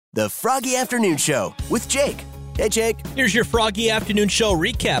The Froggy Afternoon Show with Jake. Hey, Jake. Here's your Froggy Afternoon Show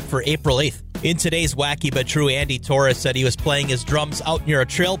recap for April 8th. In today's Wacky But True, Andy Torres said he was playing his drums out near a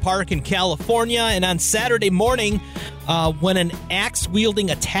trail park in California, and on Saturday morning, when an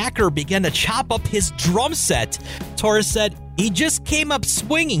axe-wielding attacker began to chop up his drum set, Torres said he just came up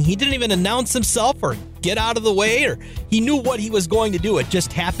swinging. He didn't even announce himself or get out of the way, or he knew what he was going to do. It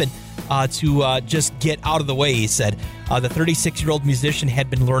just happened to just get out of the way, he said. The 36-year-old musician had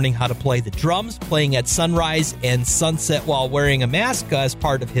been learning how to play the drums, playing at sunrise and sunset while wearing a mask as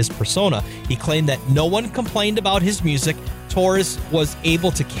part of his persona. He claimed that no one complained about his music. Torres was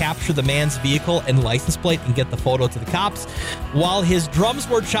able to capture the man's vehicle and license plate and get the photo to the cops. While his drums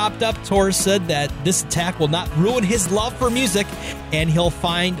were chopped up, Torres said that this attack will not ruin his love for music, and he'll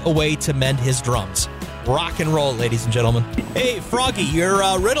find a way to mend his drums. Rock and roll, ladies and gentlemen. Hey, Froggy, your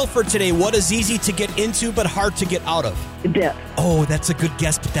riddle for today. What is easy to get into but hard to get out of? Death. Oh, that's a good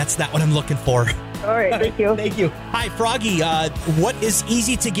guess, but that's not what I'm looking for. All right, thank you. Thank you. Hi, Froggy. What is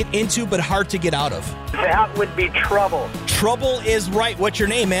easy to get into but hard to get out of? That would be trouble. Trouble is right. What's your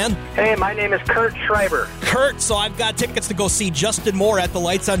name, man? Hey, my name is Kurt Schreiber. Kurt, so I've got tickets to go see Justin Moore at the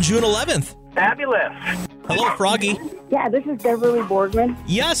Lights on June 11th. Fabulous. Hello, Froggy. Yeah, this is Beverly Boardman.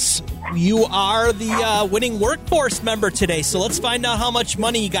 Yes, you are the winning workforce member today, so let's find out how much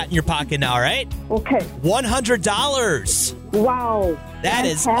money you got in your pocket now, all right? Okay. $100. Wow. That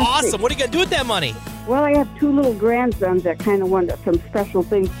is fantastic. awesome. What are you going to do with that money? Well, I have two little grandsons that kind of want some special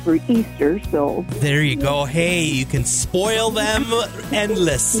things for Easter, so... There you go. Hey, you can spoil them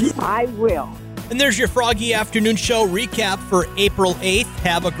endless. I will. And there's your Froggy Afternoon Show recap for April 8th.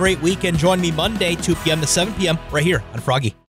 Have a great weekend. Join me Monday, 2 p.m. to 7 p.m. right here on Froggy.